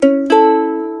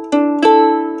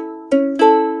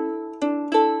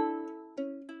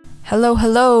Hello,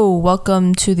 hello.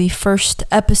 Welcome to the first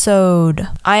episode.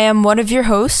 I am one of your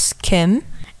hosts, Kim.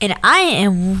 And I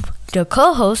am the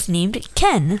co-host named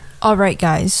Ken. All right,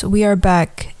 guys, we are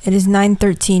back. It is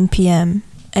 9:13 p.m.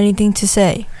 Anything to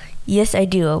say? Yes, I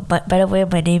do. But by the way,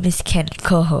 my name is Ken,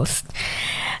 co-host.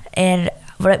 And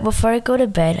right before I go to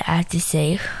bed, I have to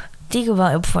say, think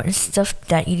about important stuff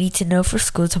that you need to know for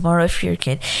school tomorrow if you're a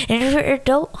kid. And if you're an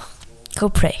adult, go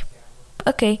pray.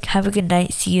 Okay, have a good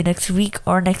night. See you next week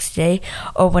or next day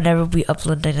or whenever we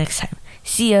upload the next time.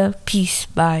 See ya. Peace.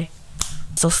 Bye.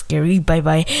 So scary.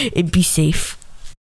 Bye-bye. And be safe.